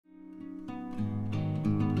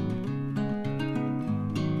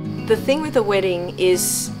The thing with a wedding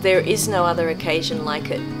is there is no other occasion like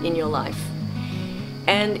it in your life.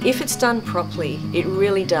 And if it's done properly, it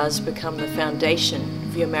really does become the foundation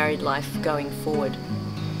of your married life going forward.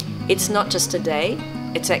 It's not just a day,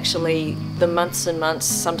 it's actually the months and months,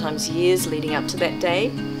 sometimes years leading up to that day.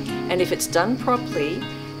 And if it's done properly,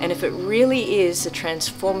 and if it really is a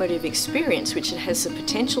transformative experience, which it has the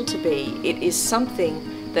potential to be, it is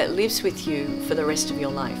something that lives with you for the rest of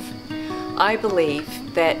your life. I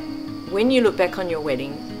believe that when you look back on your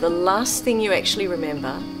wedding, the last thing you actually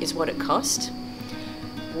remember is what it cost.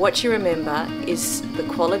 What you remember is the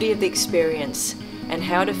quality of the experience and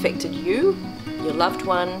how it affected you, your loved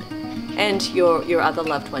one, and your other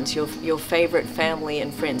loved ones, your favourite family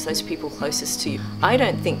and friends, those people closest to you. I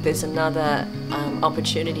don't think there's another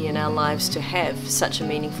opportunity in our lives to have such a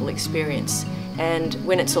meaningful experience. And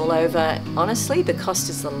when it's all over, honestly, the cost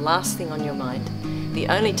is the last thing on your mind. The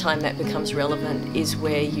only time that becomes relevant is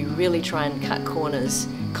where you really try and cut corners,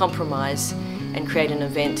 compromise, and create an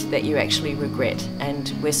event that you actually regret. And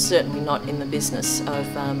we're certainly not in the business of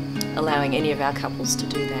allowing any of our couples to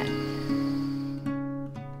do that.